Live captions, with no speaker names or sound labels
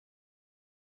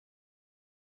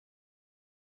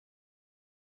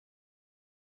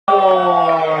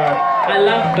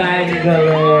of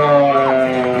Bangalore.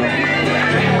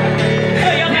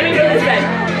 Oh, you're coming from this side.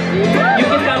 You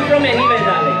can come from anywhere,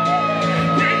 darling.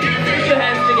 Put your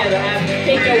hands together and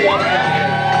take your walk down.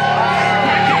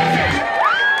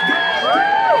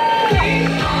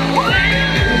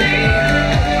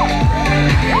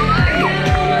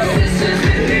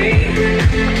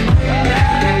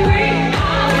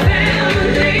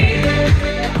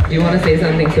 You want to say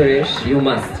something, Suresh? You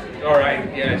must.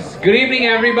 Alright, yes. Good evening,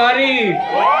 everybody!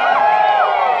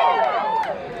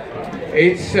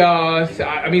 It's,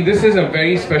 I mean, this is a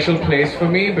very special place for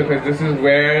me because this is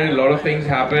where a lot of things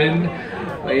happened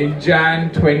in Jan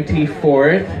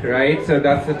 24th, right? So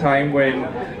that's the time when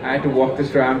I had to walk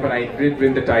this ramp and I did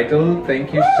win the title.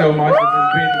 Thank you so much. This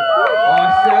has been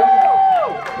awesome.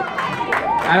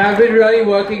 And I've been really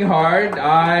working hard.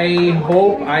 I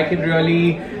hope I can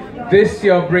really this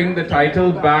year bring the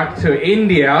title back to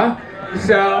India.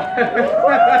 So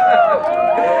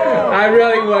I'm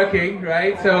really working,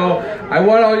 right? So I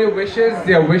want all your wishes.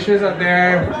 Your wishes are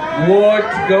there. Vote,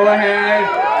 go ahead.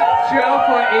 Cheer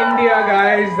for India,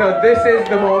 guys. So this is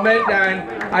the moment and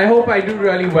I hope I do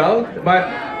really well. But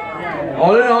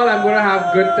all in all, I'm going to have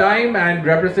a good time and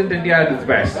represent India at its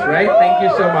best, right? Thank you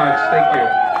so much. Thank you.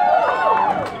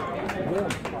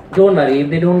 Don't worry, if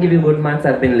they don't give you good marks,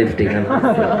 I've been lifting them.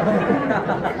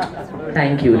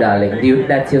 Thank you, darling.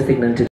 That's your signature.